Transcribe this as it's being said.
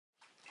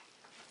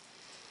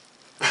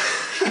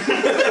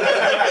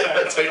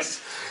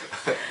takes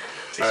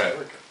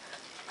work.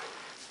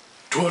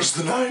 'Twas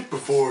the night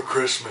before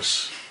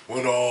Christmas,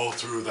 when all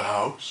through the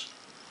house,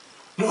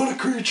 not a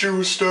creature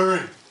was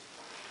stirring.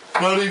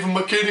 Not even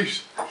my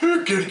kitties.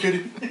 Here, kitty,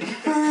 kitty.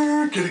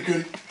 Here, kitty,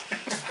 kitty.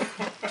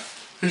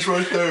 He's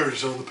right there.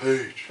 He's on the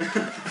page.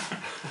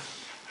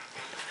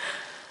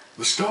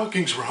 The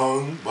stockings were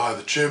hung by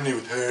the chimney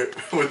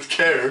with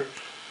care.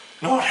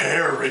 Not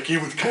hair, Ricky,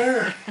 with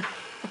care.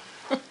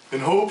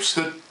 In hopes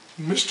that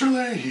Mr.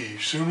 Leahy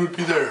soon would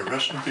be there.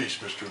 Rest in peace,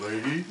 Mr.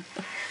 Leahy.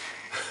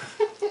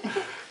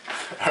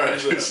 All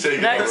right, who's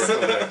taking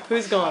over?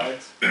 Who's going?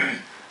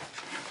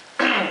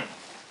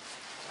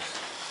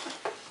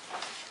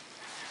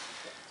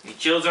 The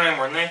children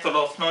were nestled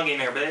all snug in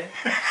their bed,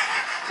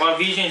 while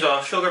visions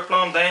of sugar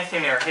plum danced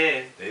in their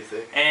head.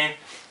 And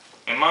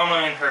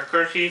Mama in her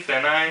kerchief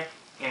and I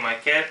in my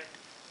cap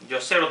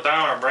just settled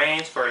down our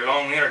brains for a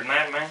long winter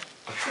night, man.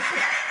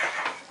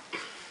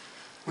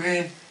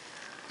 When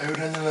out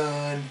on the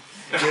lawn,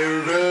 there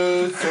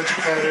rose such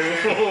a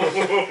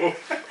patter.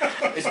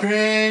 I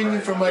sprang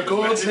from my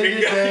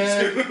gold-plated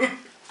bed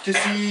to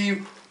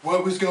see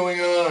what was going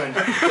on.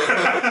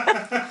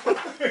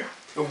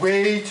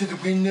 Away to the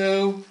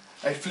window,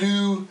 I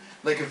flew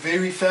like a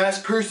very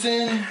fast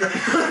person,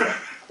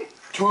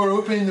 tore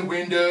open the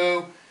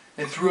window,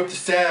 and threw up the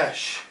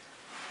sash.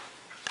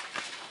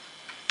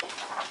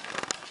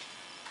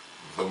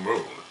 The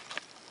moon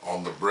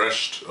on the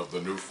breast of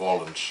the new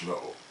fallen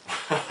snow.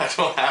 I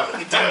don't have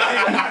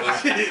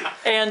it.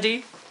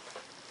 Andy.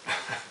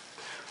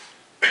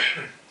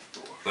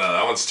 No,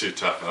 that one's too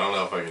tough. I don't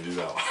know if I can do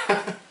that one.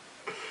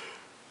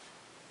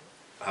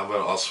 How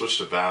about I'll switch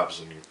to Babs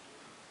and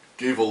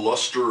gave a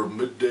luster of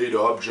midday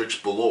to objects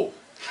below.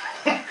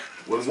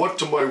 When what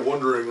to my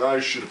wondering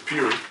eyes should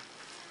appear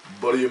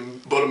but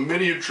a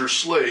miniature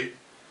sleigh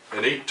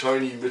and 8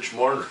 tiny Mitch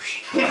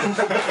Marners. All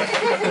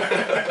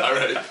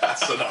right,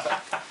 that's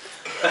enough.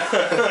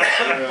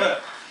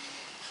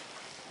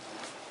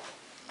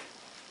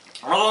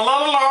 With a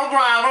little old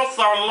driver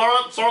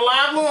so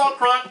lively a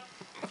crook,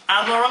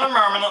 and during a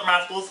moment it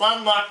must be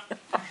sent back.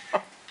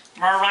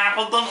 More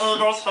rapid than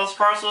eagles, his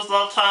courses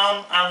the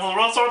town, and he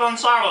whistled and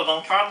shouted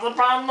and cut the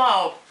brown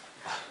note.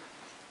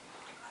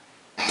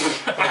 I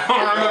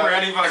don't remember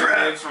any fucking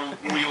names from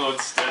Lilo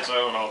and Stitch, I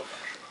don't know.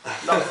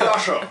 Now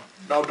Dasher,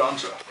 now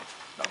Dancer,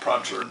 now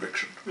Prancer and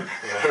Vixen,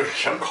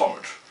 on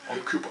Comet, on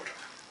Cupid,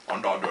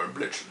 on Donder and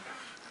Blitzen,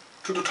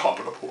 to the top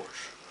of the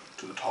porch,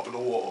 to the top of the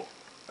wall,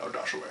 now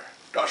dash away,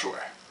 dash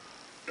away,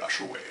 dash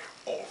away,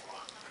 all.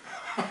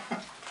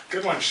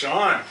 Good one,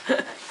 Sean.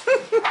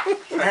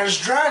 As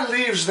dry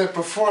leaves that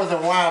before the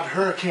wild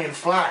hurricane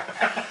fly,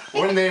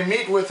 when they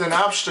meet with an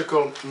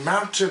obstacle,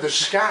 mount to the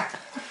sky.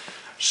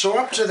 So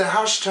up to the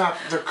housetop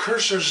the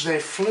cursors they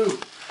flew,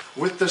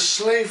 with the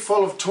sleigh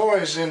full of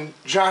toys and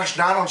Josh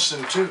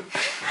Donaldson too.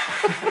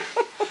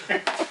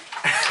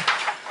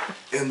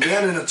 And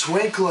then in a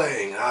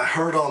twinkling I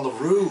heard on the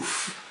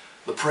roof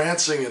the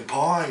prancing and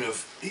pawing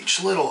of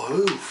each little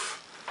hoof.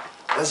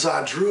 As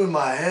I drew in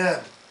my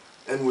head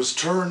and was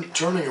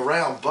turning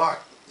around,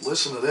 Buck,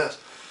 listen to this.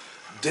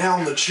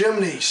 Down the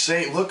chimney,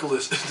 St.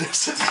 Nicholas.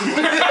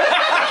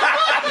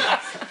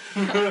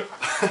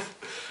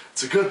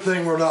 It's a good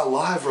thing we're not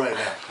live right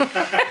now.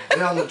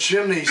 Down the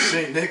chimney,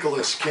 St.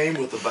 Nicholas came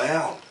with a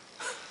bound.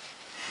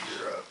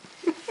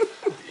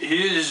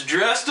 He is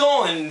dressed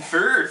all in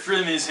fur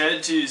from his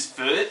head to his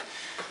foot,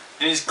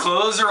 and his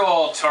clothes are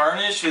all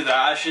tarnished with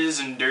ashes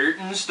and dirt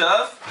and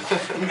stuff.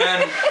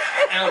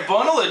 And a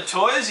bundle of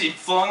toys he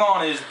flung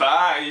on his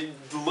back. He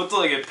looked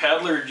like a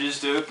peddler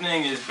just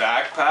opening his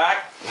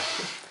backpack.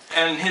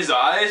 And his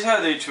eyes,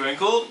 how they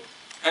twinkled,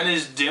 and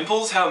his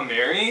dimples, how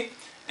merry,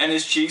 and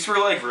his cheeks were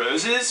like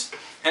roses,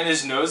 and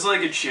his nose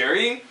like a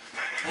cherry.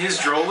 His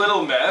droll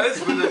little mouth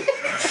with it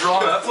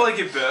drawn up like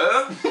a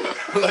bow.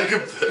 Like a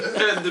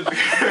bow? And the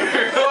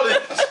beard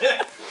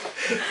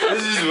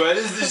is as wet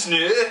as the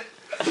snow.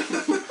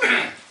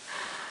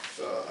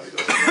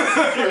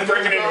 You're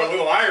breaking into a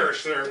little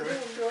Irish there.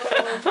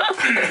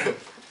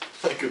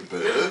 Like a bow?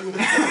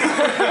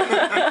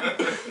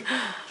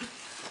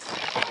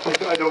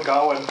 I don't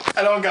got one.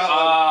 I don't got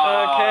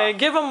one. Okay,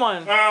 give him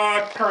one.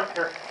 Kermit,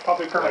 here. I'll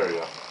do Kermit. There you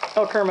go.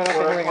 Oh, Kermit, okay,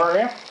 here we go. Where are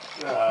you?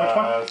 Which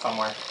one?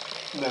 Somewhere.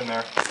 In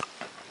there.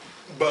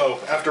 Bo,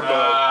 after Bo.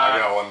 I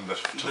got one to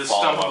The follow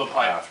stump of up the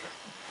pipe. after.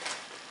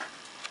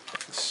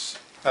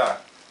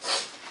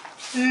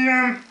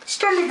 The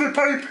stump of the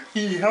pipe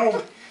he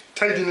held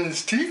tight in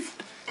his teeth,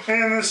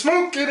 and the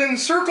smoke it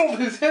encircled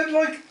his head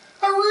like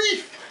a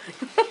wreath.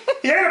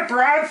 He had a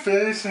broad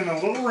face and a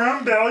little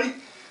round belly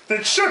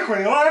that shook when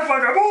he laughed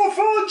like a bowl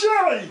full of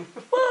jelly.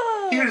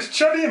 He was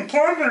chubby and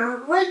plump and a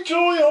right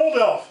jolly old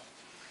elf.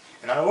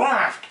 And I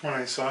laughed when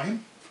I saw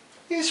him,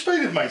 in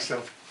spite of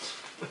myself.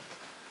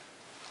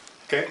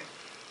 Okay.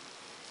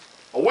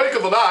 A wake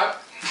of the night,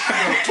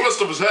 a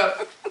twist of his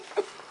head,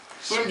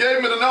 soon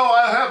gave me to know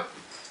I had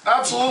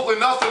absolutely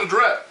nothing to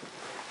dread.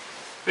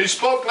 He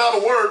spoke not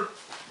a word,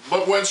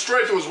 but went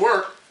straight to his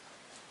work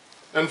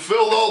and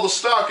filled all the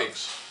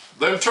stockings,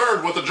 then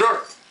turned with a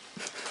jerk.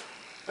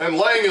 and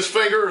laying his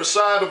finger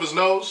aside of his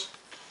nose,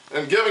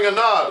 and giving a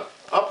nod.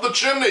 Up the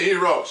chimney he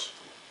rose.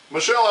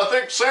 Michelle, I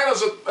think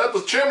Santa's at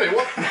the chimney.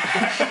 What?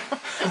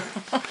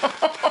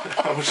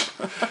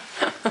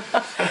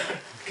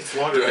 It's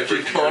longer. I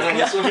keep going on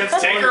this one.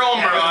 Take her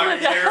home, Brock.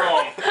 Take her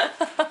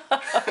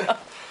home.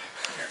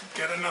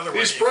 Get another one.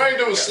 He sprang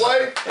to his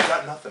sleigh, I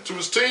got nothing. to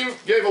his team,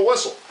 gave a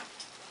whistle,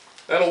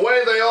 and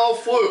away they all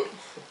flew.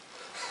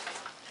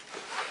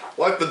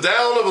 Like the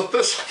down of a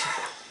thistle.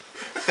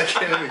 I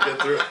can't even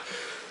get through it.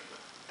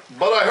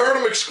 But I heard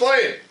him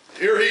exclaim,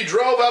 ere he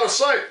drove out of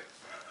sight,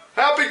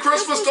 Happy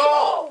Christmas to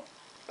all,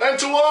 and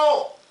to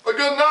all a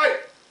good night.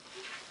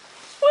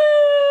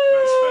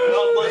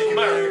 Make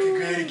America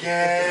great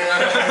again.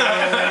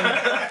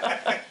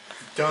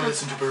 Don't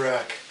listen to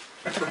Barack.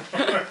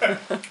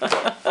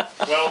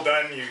 Well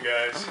done, you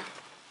guys.